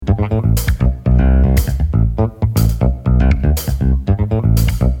This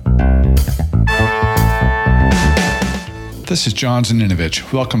is John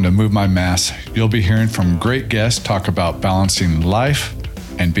Zaninovich. Welcome to Move My Mass. You'll be hearing from great guests talk about balancing life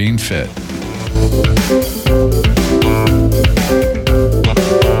and being fit.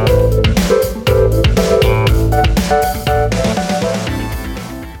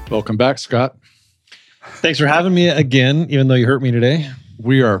 Welcome back, Scott. Thanks for having me again, even though you hurt me today.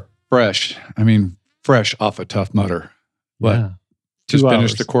 We are fresh. Fresh off a Tough Mudder. What? Yeah. Just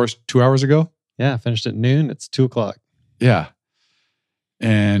finished the course 2 hours ago? Yeah, finished at noon. It's 2:00. Yeah.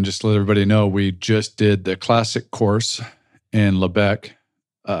 And just to let everybody know, we just did the classic course in Lebec.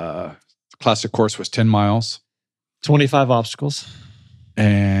 Classic course was 10 miles. 25 obstacles.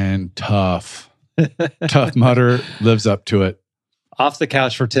 And tough. Tough Mudder lives up to it. Off the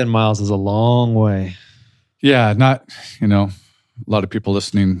couch for 10 miles is a long way. Yeah, not, a lot of people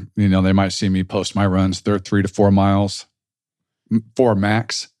listening, they might see me post my runs. They're 3 to 4 miles, 4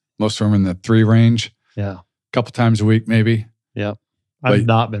 max. Most of them in the 3 range. Yeah. A couple times a week, maybe. Yep. I've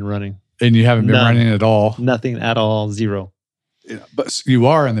not been running. And you haven't been running at all? Nothing at all. Zero. Yeah, but you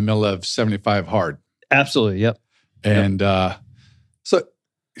are in the middle of 75 hard. Absolutely. Yep. And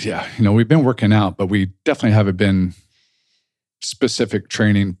we've been working out, but we definitely haven't been specific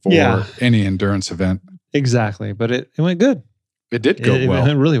training for any endurance event. Exactly. But it went good. It did go well. It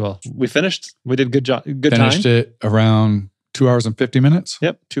went really well. We finished. We did good job. Good time. Finished it around 2 hours and 50 minutes.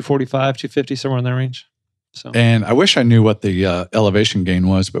 Yep. 2:45, 2:50, somewhere in that range. So. And I wish I knew what the elevation gain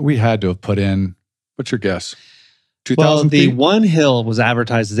was, but we had to have put in, what's your guess? 2,000 feet? The one hill was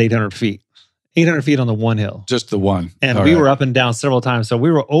advertised as 800 feet. 800 feet on the one hill. Just the one. And we were up and down several times. So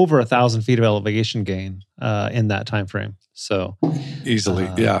we were over 1,000 feet of elevation gain in that time frame. So easily.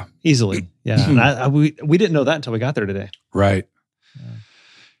 Easily. Yeah. And we didn't know that until we got there today. Right.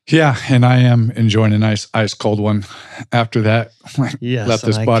 Yeah. And I am enjoying a nice ice cold one after that. Yes, let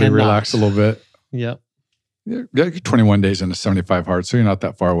this body relax a little bit. Yep. You're 21 days into 75 hard, so you're not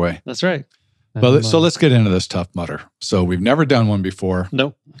that far away. That's right. But so let's get into this Tough Mudder. So we've never done one before.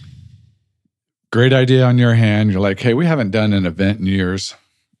 Nope. Great idea on your hand. You're like, hey, we haven't done an event in years.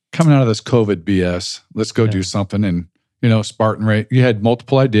 Coming out of this COVID BS, let's go do something. And, Spartan rate. You had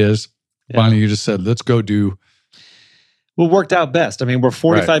multiple ideas. Finally, you just said, let's go do. Well, worked out best. We're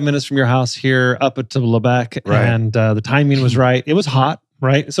 45 minutes from your house here up to Lebec. Right. And the timing was right. It was hot.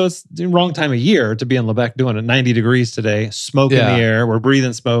 Right. So it's the wrong time of year to be in Lebec doing it. 90 degrees today, smoke in the air. We're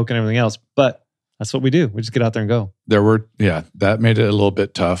breathing smoke and everything else. But that's what we do. We just get out there and go. That made it a little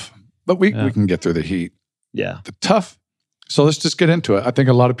bit tough. But we can get through the heat. Yeah. The tough. So let's just get into it. I think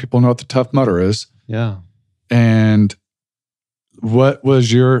a lot of people know what the Tough Mudder is. Yeah. And let's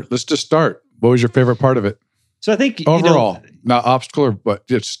just start. What was your favorite part of it? So I think overall, not obstacle, but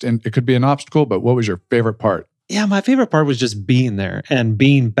it could be an obstacle, but what was your favorite part? Yeah, my favorite part was just being there and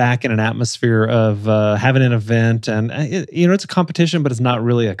being back in an atmosphere of having an event. And, it's a competition, but it's not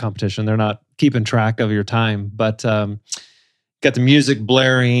really a competition. They're not keeping track of your time. But got the music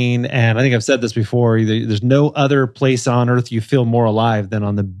blaring. And I think I've said this before. There's no other place on earth you feel more alive than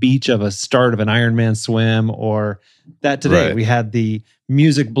on the beach of a start of an Ironman swim or that today. Right. We had the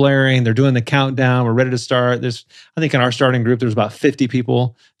music blaring. They're doing the countdown. We're ready to start. I think in our starting group, there's about 60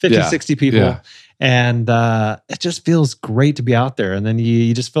 people. Yeah. And it just feels great to be out there. And then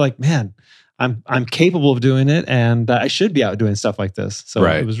you just feel like, man, I'm capable of doing it, and I should be out doing stuff like this. So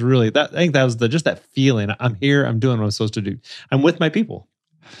It was really that. I think that was just that feeling. I'm here. I'm doing what I'm supposed to do. I'm with my people.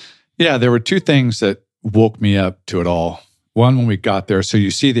 Yeah, there were two things that woke me up to it all. One, when we got there, so you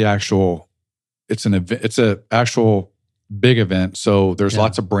see the actual. It's an event. It's a actual big event. So there's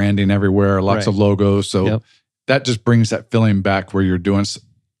lots of branding everywhere, lots of logos. So that just brings that feeling back where you're doing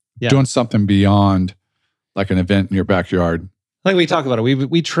something beyond like an event in your backyard. Like we talk about it,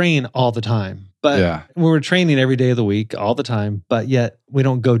 we train all the time, but we're training every day of the week, all the time, but yet we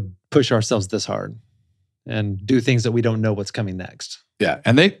don't go push ourselves this hard and do things that we don't know what's coming next. Yeah,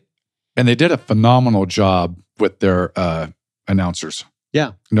 and they did a phenomenal job with their announcers.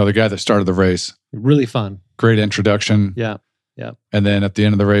 Yeah. The guy that started the race. Really fun. Great introduction. Yeah. Yeah. And then at the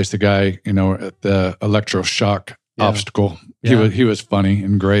end of the race, the guy, at the electroshock obstacle, he was funny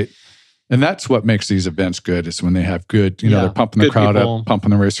and great. And that's what makes these events good is when they have good, they're pumping the crowd up, pumping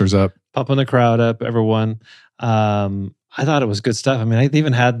the racers up. Pumping the crowd up, everyone. I thought it was good stuff. I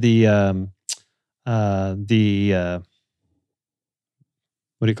even had the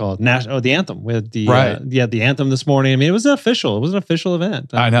what do you call it? The anthem with the the anthem this morning. It was official. It was an official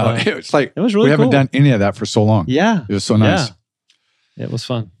event. I know. It's like it was really we haven't cool. done any of that for so long. Yeah, it was so nice. Yeah. It was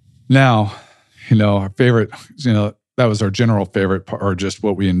fun. Now, our favorite. that was our general favorite part, or just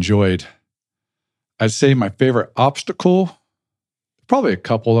what we enjoyed. I'd say my favorite obstacle, probably a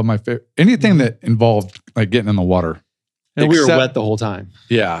couple of my favorite, anything that involved like getting in the water. And we were wet the whole time.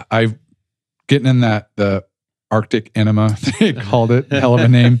 Yeah. Getting in the Arctic enema, they called it, hell of a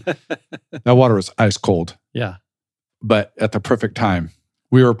name. That water was ice cold. Yeah. But at the perfect time.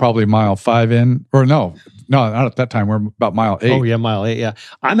 We were probably mile 5 in, or no, not at that time. We're about mile 8. Oh yeah, mile 8. Yeah,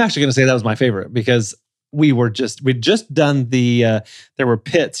 I'm actually going to say that was my favorite because we'd just done there were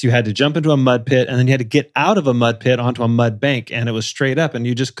pits. You had to jump into a mud pit, and then you had to get out of a mud pit onto a mud bank, and it was straight up, and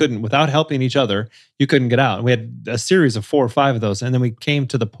you just couldn't, without helping each other, you couldn't get out. And we had a series of 4 or 5 of those, and then we came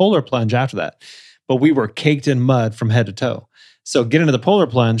to the polar plunge after that. But we were caked in mud from head to toe. So get into the polar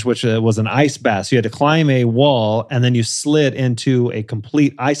plunge, which was an ice bath. So you had to climb a wall, and then you slid into a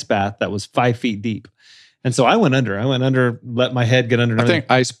complete ice bath that was 5 feet deep. And so I went under, let my head get under. I think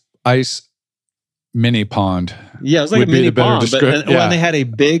ice mini pond. Yeah, it was like a mini pond. But when they had a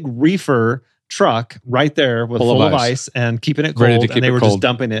big reefer truck right there full of ice and keeping it cold, and they were just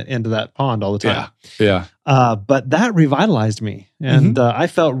dumping it into that pond all the time. Yeah. But that revitalized me, and I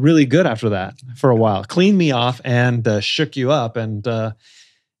felt really good after that for a while. Cleaned me off and shook you up, and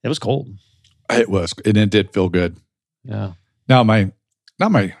it was cold. It was, and it did feel good. Yeah. Now,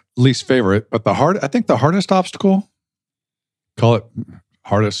 not my least favorite, but I think the hardest obstacle, call it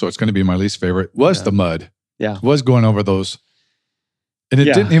hardest, so it's going to be my least favorite, was the mud. Yeah. Was going over those. And it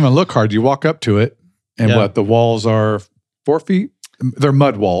didn't even look hard. You walk up to it, and the walls are 4 feet? They're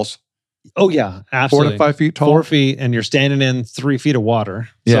mud walls. Oh, yeah, absolutely. 4 to 5 feet tall? 4 feet, and you're standing in 3 feet of water.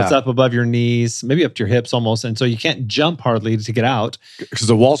 So it's up above your knees, maybe up to your hips almost. And so you can't jump hardly to get out. Because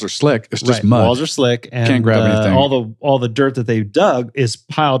the walls are slick. It's just mud. The walls are slick. And can't grab anything. All the dirt that they dug is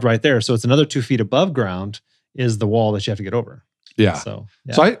piled right there. So it's another 2 feet above ground is the wall that you have to get over. Yeah. So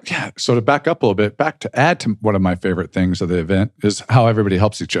to back up a little bit, to add to one of my favorite things of the event is how everybody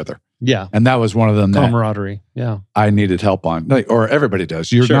helps each other. Yeah. And that was one of them. Camaraderie. Yeah. I needed help on, or everybody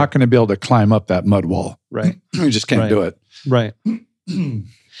does. You're not going to be able to climb up that mud wall. Right. You just can't do it. Right.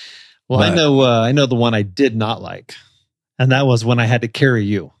 Well, I know the one I did not like, and that was when I had to carry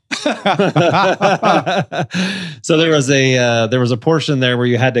you. So there was a portion there where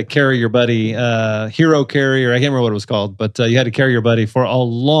you had to carry your buddy, hero carrier. I can't remember what it was called, but you had to carry your buddy for a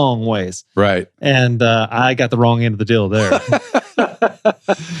long ways. Right. And I got the wrong end of the deal there.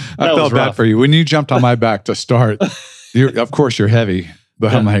 I felt bad for you when you jumped on my back to start. Of course, you're heavy,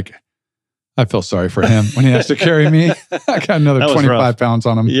 but I'm like, I feel sorry for him when he has to carry me. I got another 25 pounds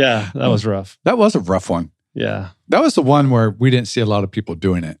on him. Yeah, that was rough. That was a rough one. Yeah. That was the one where we didn't see a lot of people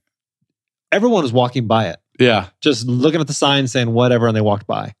doing it. Everyone was walking by it. Yeah. Just looking at the sign saying whatever, and they walked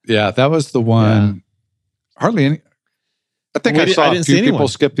by. Yeah, that was the one. Yeah. Hardly any. I think I saw a few people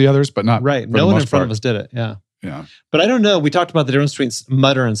skip the others, but not right. No one in front of us did it. Yeah. Yeah. But I don't know. We talked about the difference between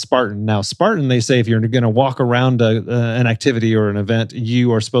Mudder and Spartan. Now, Spartan, they say if you're going to walk around an activity or an event,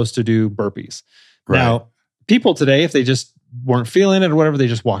 you are supposed to do burpees. Right. Now, people today, if they just weren't feeling it or whatever, they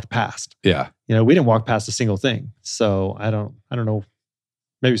just walked past. Yeah. We didn't walk past a single thing. So I don't know.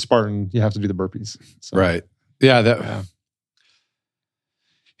 Maybe Spartan, you have to do the burpees. So, right. Yeah.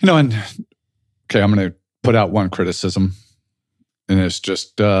 And okay, I'm going to put out one criticism, and it's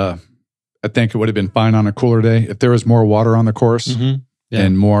just, I think it would have been fine on a cooler day if there was more water on the course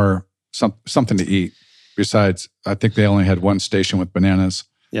and more something to eat. Besides, I think they only had one station with bananas.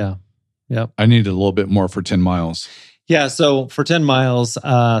 Yeah. Yeah. I needed a little bit more for 10 miles. Yeah. So for 10 miles,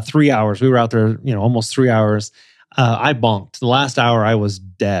 3 hours, we were out there, almost 3 hours. I bonked. The last hour I was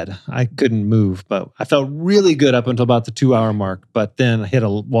dead. I couldn't move, but I felt really good up until about the 2 hour mark, but then I hit a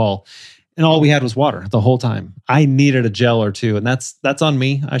wall. And all we had was water the whole time. I needed a gel or two, and that's on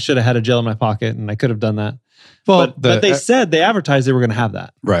me. I should have had a gel in my pocket, and I could have done that. Well, but they said they advertised they were going to have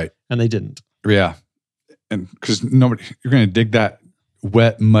that, right? And they didn't. Yeah, and because you're going to dig that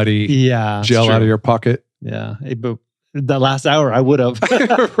wet, muddy gel out of your pocket. Yeah, but the last hour I would have.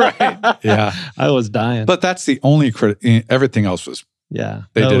 Right. Yeah, I was dying. But that's the only everything else was. Yeah,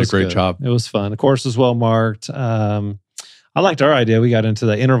 they did a great job. It was fun. The course was well marked. I liked our idea. We got into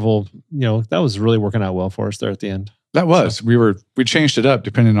the interval, that was really working out well for us there at the end. That was. So. We changed it up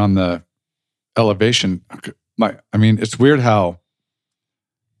depending on the elevation. It's weird how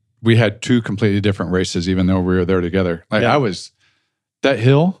we had two completely different races, even though we were there together. That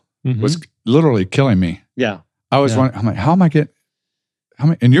hill was literally killing me. Yeah. I was wondering, I'm like, how am I getting,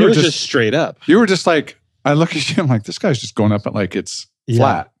 and you were just straight up. You were just like, I look at you, I'm like, this guy's just going up at like it's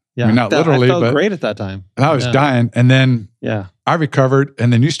flat. Yeah, not literally, I felt but great at that time. And I was dying, and then I recovered,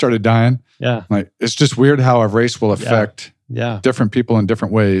 and then you started dying. Yeah, it's just weird how a race will affect different people in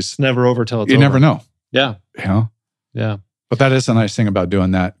different ways. It's never over till it's you over. Never know. Yeah, Yeah. But that is a nice thing about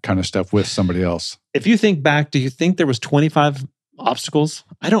doing that kind of stuff with somebody else. If you think back, do you think there was 25 obstacles?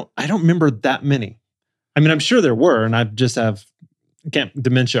 I don't remember that many. I mean, I'm sure there were, and I just have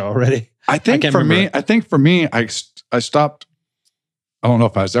dementia already. I think for me, I stopped. I don't know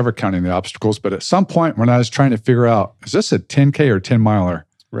if I was ever counting the obstacles, but at some point when I was trying to figure out, is this a 10K or 10 miler?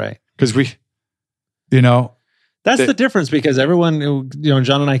 Right. Because that's the difference, because everyone,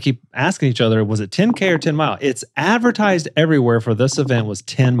 John and I keep asking each other, was it 10K or 10 mile? It's advertised everywhere for this event was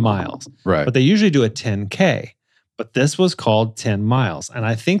 10 miles. Right. But they usually do a 10K. But this was called 10 miles. And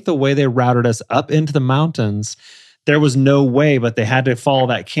I think the way they routed us up into the mountains, there was no way, but they had to follow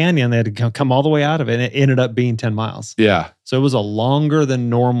that canyon. They had to come all the way out of it, and it ended up being 10 miles. Yeah. So it was a longer than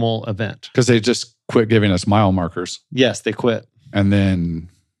normal event. Because they just quit giving us mile markers. Yes, they quit. And then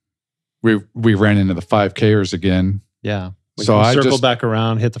we ran into the 5Kers again. Yeah. So I circled back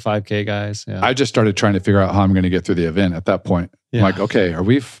around, hit the 5K guys. Yeah. I just started trying to figure out how I'm going to get through the event at that point. Yeah. I'm like, okay, are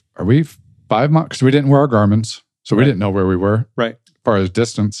we 5 miles? Because we didn't wear our Garmins. So we didn't know where we were. Right. As far as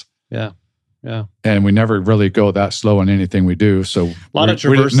distance. Yeah. Yeah. And we never really go that slow in anything we do. So a lot of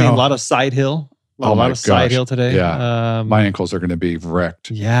traversing, a lot of side hill. A lot of side hill today. Yeah. My ankles are going to be wrecked.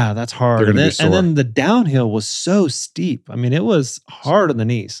 Yeah, that's hard. They're going to be sore. And then the downhill was so steep. I mean, it was hard on the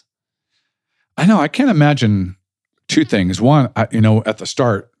knees. I know. I can't imagine two things. One, at the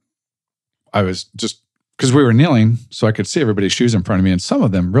start, I was just, because we were kneeling, so I could see everybody's shoes in front of me, and some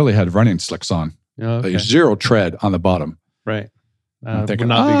of them really had running slicks on. Okay. Like zero tread on the bottom. Right. I'm thinking,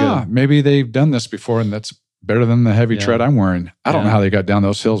 would not be good. Maybe they've done this before, and that's better than the heavy tread I'm wearing. I don't know how they got down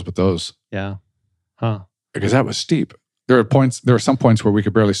those hills with those. Yeah. Huh. Because that was steep. There were some points where we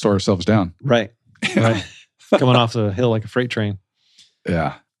could barely slow ourselves down. Right. Right. Coming off the hill like a freight train.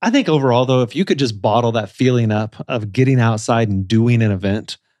 Yeah. I think overall, though, if you could just bottle that feeling up of getting outside and doing an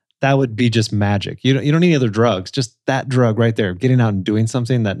event, that would be just magic. You don't need any other drugs. Just that drug right there, getting out and doing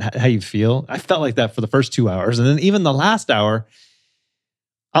something that how you feel. I felt like that for the first 2 hours. And then even the last hour,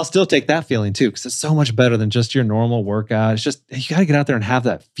 I'll still take that feeling too, because it's so much better than just your normal workout. It's just, you got to get out there and have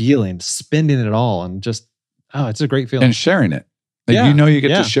that feeling, spending it all, and just, it's a great feeling. And sharing it. Like, you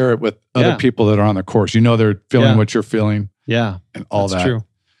get to share it with other people that are on the course. They're feeling what you're feeling. Yeah. And all that's that. True.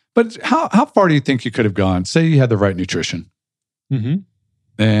 But how far do you think you could have gone? Say you had the right nutrition. Mm-hmm.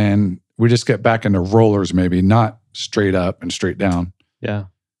 And we just get back into rollers, maybe not straight up and straight down. Yeah.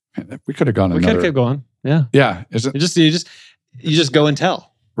 We could have gone We could have kept going. Yeah. Yeah. Is it? You just go and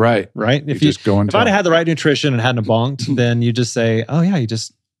tell. Right. Right. If I'd have had the right nutrition and hadn't bonked, then you just say, oh yeah,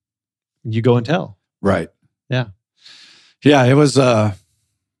 you go and tell. Right. Yeah. Yeah. It was,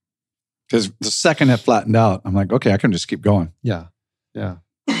 because the second it flattened out, I'm like, okay, I can just keep going. Yeah. Yeah.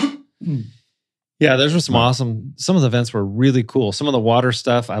 Yeah, those were some of the events were really cool. Some of the water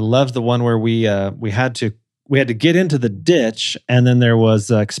stuff, I loved the one where we had to get into the ditch, and then there was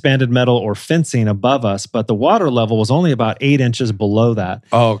expanded metal or fencing above us, but the water level was only about 8 inches below that.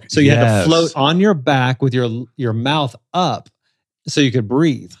 Oh, so you had to float on your back with your mouth up so you could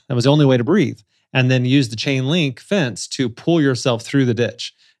breathe. That was the only way to breathe. And then use the chain link fence to pull yourself through the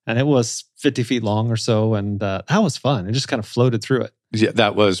ditch. And it was 50 feet long or so, and that was fun. It just kind of floated through it. Yeah,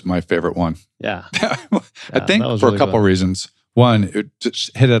 that was my favorite one. Yeah. I think for really a couple of reasons. One, it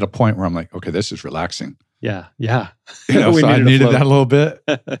just hit at a point where I'm like, okay, this is relaxing. Yeah. Yeah. So I needed that a little bit.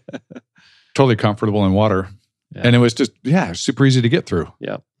 Totally comfortable in water. Yeah. And it was just, super easy to get through.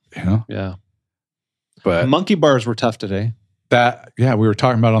 Yeah. Yeah. But monkey bars were tough today. We were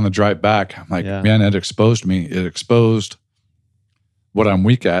talking about on the drive back. I'm like, man, it exposed me. It exposed what I'm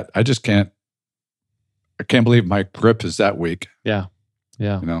weak at. I can't believe my grip is that weak. Yeah.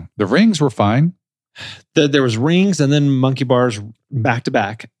 Yeah. The rings were fine. There was rings and then monkey bars back to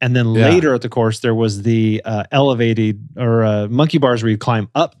back. And then later at the course, there was the elevated or monkey bars where you climb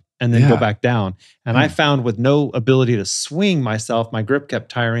up and then go back down. And I found with no ability to swing myself, my grip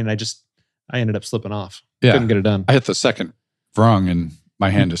kept tiring. I ended up slipping off. Yeah. Couldn't get it done. I hit the second rung and my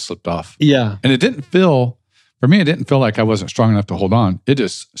hand just slipped off. Yeah. And it didn't feel like I wasn't strong enough to hold on. It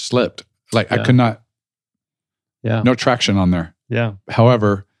just slipped. Like I could not. Yeah. No traction on there. Yeah.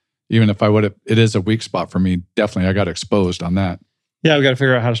 However, even if I would have, it is a weak spot for me. Definitely, I got exposed on that. Yeah, we got to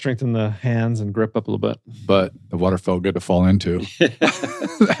figure out how to strengthen the hands and grip up a little bit. But the water felt good to fall into. We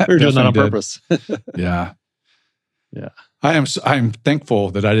were doing that on purpose. Yeah. Yeah. I'm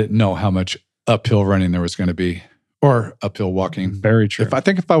thankful that I didn't know how much uphill running there was going to be, or uphill walking. Very true. If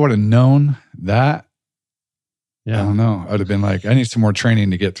I would have known that, I don't know. I'd have been like, I need some more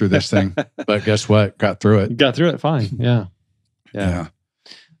training to get through this thing. But guess what? Got through it. Got through it fine. Yeah.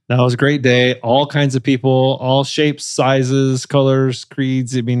 That was a great day. All kinds of people, all shapes, sizes, colors,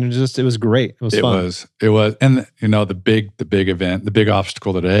 creeds. I mean, it was great. It was fun. It was. And the big event, the big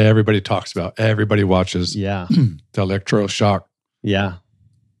obstacle that everybody talks about, everybody watches. Yeah. The electroshock. Yeah.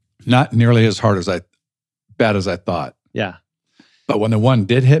 Not nearly as bad as I thought. Yeah. But when the one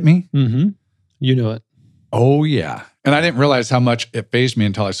did hit me, you knew it. Oh yeah. And I didn't realize how much it fazed me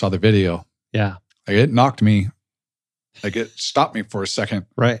until I saw the video. Yeah. Like it knocked me, like it stopped me for a second.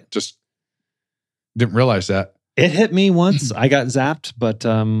 Right. Just didn't realize that. It hit me once. I got zapped, but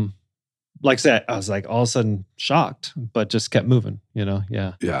like I said, I was like all of a sudden shocked, but just kept moving, Yeah.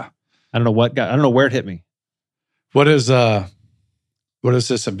 Yeah. I don't know where it hit me. What does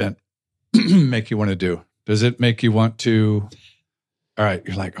this event make you want to do? Does it make you want to, all right,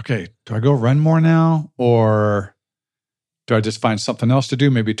 you're like, okay, do I go run more now? Or do I just find something else to do?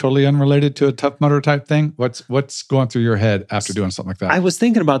 Maybe totally unrelated to a Tough Mudder type thing? What's going through your head after doing something like that? I was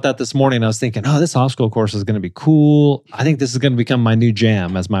thinking about that this morning. I was thinking, this obstacle course is going to be cool. I think this is going to become my new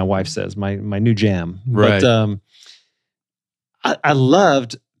jam, as my wife says, my new jam. Right. But I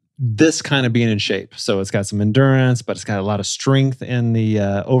loved this kind of being in shape. So it's got some endurance, but it's got a lot of strength in the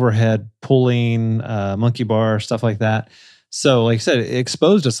overhead pulling, monkey bar, stuff like that. So like I said, it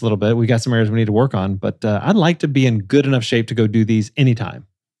exposed us a little bit. We got some areas we need to work on, but I'd like to be in good enough shape to go do these anytime.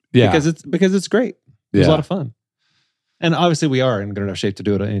 Yeah. Because it's great. It was Yeah. a lot of fun. And obviously we are in good enough shape to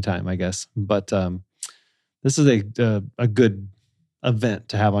do it at any time, I guess. But this is a good event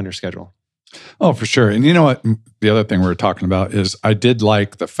to have on your schedule. Oh, for sure. And you know what? The other thing we were talking about is I did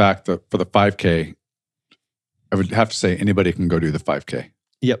like the fact that for the 5K, I would have to say anybody can go do the 5K.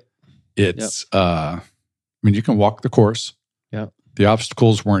 Yep. It's, you can walk the course. Yep. The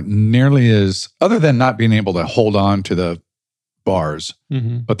obstacles weren't nearly as, other than not being able to hold on to the bars,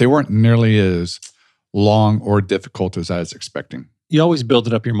 but they weren't nearly as long or difficult as I was expecting. You always build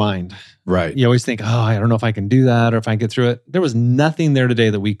it up your mind. Right. You always think, I don't know if I can do that or if I can get through it. There was nothing there today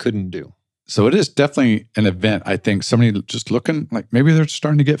that we couldn't do. So it is definitely an event. I think somebody just looking like maybe they're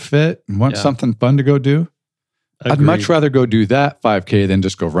starting to get fit and want something fun to go do. Agreed. I'd much rather go do that 5K than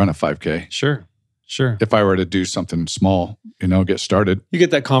just go run a 5K. Sure. If I were to do something small, get started. You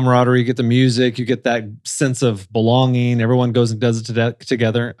get that camaraderie, you get the music, you get that sense of belonging. Everyone goes and does it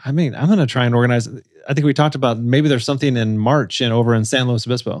together. I mean, I'm going to try and organize. I think we talked about maybe there's something in March over in San Luis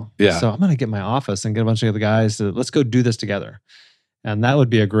Obispo. Yeah. So I'm going to get my office and get a bunch of the guys to let's go do this together. And that would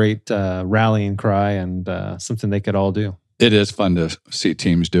be a great rallying cry and something they could all do. It is fun to see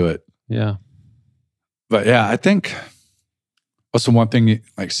teams do it. Yeah. But yeah, I think what's the one thing,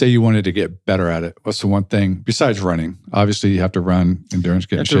 say you wanted to get better at it, what's the one thing besides running? Obviously, you have to run, endurance,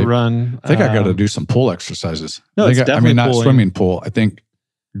 get in shape. Run. I think I got to do some pull exercises. No, it's definitely not pulling. Swimming pool. I think,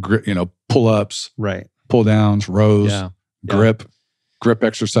 pull-ups, right, pull downs, rows, grip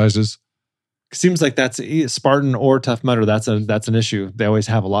exercises. Seems like that's Spartan or Tough Mudder. That's an issue. They always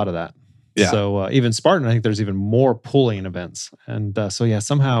have a lot of that. Yeah. So even Spartan, I think there's even more pulling events, and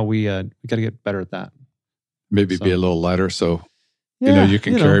somehow we got to get better at that. Maybe be a little lighter, so you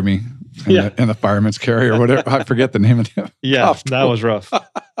can carry me in the fireman's carry or whatever. I forget the name of it. Yeah, that was rough.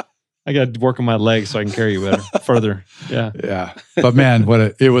 I got to work on my legs so I can carry you better further. Yeah. Yeah. But man,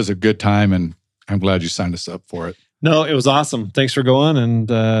 it was a good time, and I'm glad you signed us up for it. No, it was awesome. Thanks for going. And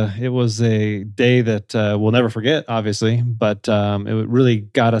it was a day that we'll never forget, obviously, but it really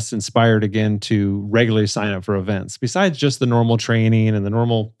got us inspired again to regularly sign up for events. Besides just the normal training and the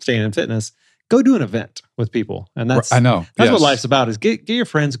normal staying in fitness, go do an event with people. And that's, I know. That's what life's about, is get your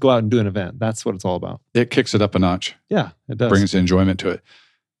friends, go out and do an event. That's what it's all about. It kicks it up a notch. Yeah, it does. Brings enjoyment to it.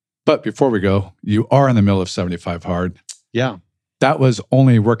 But before we go, you are in the middle of 75 Hard. Yeah. That was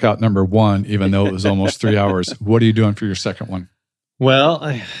only workout number 1, even though it was almost 3 hours. What are you doing for your second one?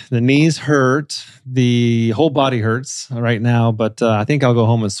 Well, the knees hurt. The whole body hurts right now, but I think I'll go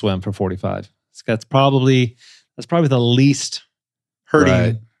home and swim for 45. That's probably the least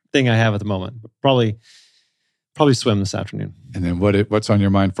hurting thing I have at the moment. Probably swim this afternoon. And then what's on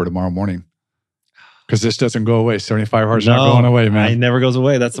your mind for tomorrow morning? Because this doesn't go away. 75 Hard's not going away, man. It never goes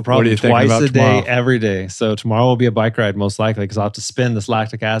away. That's the problem. What are you thinking Twice about a day, tomorrow? every day. So tomorrow will be a bike ride most likely, because I'll have to spin this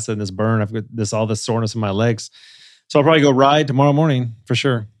lactic acid and this burn. I've got all this soreness in my legs. So I'll probably go ride tomorrow morning for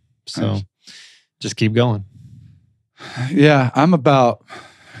sure. So just keep going. Yeah, I'm about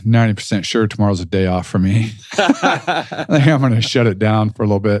 90% sure tomorrow's a day off for me. I think I'm going to shut it down for a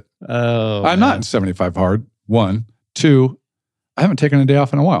little bit. I'm not in 75 Hard. 1. 2, I haven't taken a day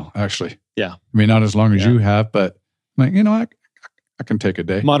off in a while, actually. Yeah. I mean, not as long as you have, but I'm like, I can take a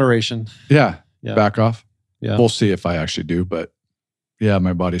day. Moderation. Yeah. Back off. Yeah. We'll see if I actually do, but yeah,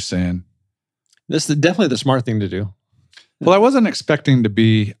 my body's saying. This is definitely the smart thing to do. Well, I wasn't expecting to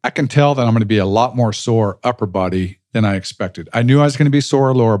be, I can tell that I'm going to be a lot more sore upper body than I expected. I knew I was going to be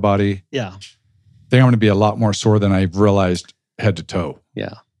sore lower body. Yeah. I think I'm going to be a lot more sore than I realized head to toe.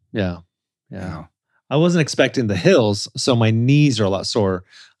 Yeah. You know? I wasn't expecting the hills, so my knees are a lot sore.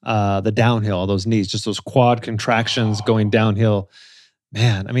 The downhill, those knees, just those quad contractions going downhill.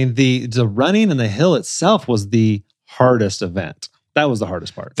 Man, I mean, the running and the hill itself was the hardest event. That was the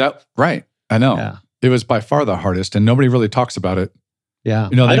hardest part. Right. I know. Yeah. It was by far the hardest, and nobody really talks about it. Yeah.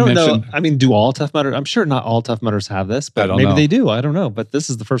 You know, I they don't know. mentioned- I mean, do all Tough Mudders? I'm sure not all Tough Mudders have this, I but don't maybe know. they do. I don't know. But this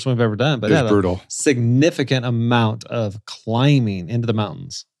is the first one we've ever done. But It was yeah, brutal. significant amount of climbing into the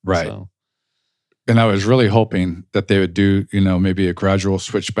mountains. Right. So, And I was really hoping that they would do, you know, maybe a gradual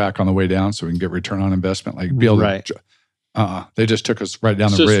switch back on the way down so we can get return on investment. Like be able Right. to, they just took us right down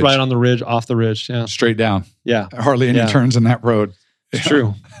it's the just ridge, right on the ridge, off the ridge. Yeah. straight down. Yeah. Hardly any Yeah. turns in that road. It's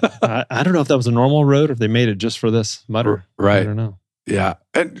true. I don't know if that was a normal road or if they made it just for this mudder. I Right. don't know. Yeah.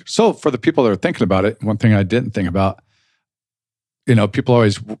 And so for the people that are thinking about it, one thing I didn't think about, you know, people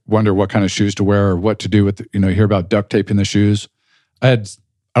always wonder what kind of shoes to wear or what to do with, you know, you hear about duct tape in the shoes. I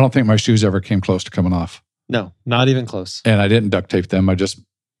don't think my shoes ever came close to coming off. No, not even close. And I didn't duct tape them.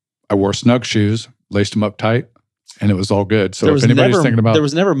 I wore snug shoes, laced them up tight, and it was all good. So if anybody's thinking about, there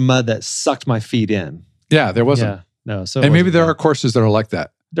was never mud that sucked my feet in. yeah, there wasn't. Yeah. No. So And maybe there are courses that are like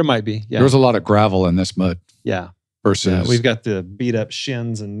that. There might be. Yeah. There was a lot of gravel in this mud yeah. versus, Yeah. We've got the beat up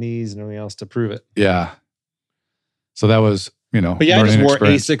shins and knees and everything else to prove it. yeah. So that was, you know, But yeah, I just learning wore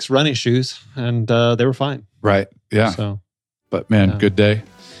experience. Asics running shoes and they were fine. Right. Yeah. So But man, Yeah. good day.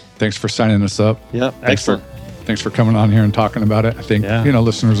 Thanks for signing us up. yeah, Thanks excellent. Thanks for coming on here and talking about it. I think, Yeah. you know,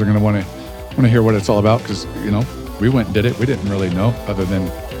 listeners are going to want to hear what it's all about because, you know, we went and did it. We didn't really know other than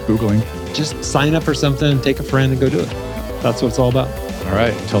Googling. Just sign up for something, take a friend and go do it. That's what it's all about. All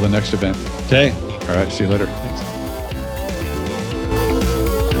right. Until the next event. Okay. All right. See you later. Thanks.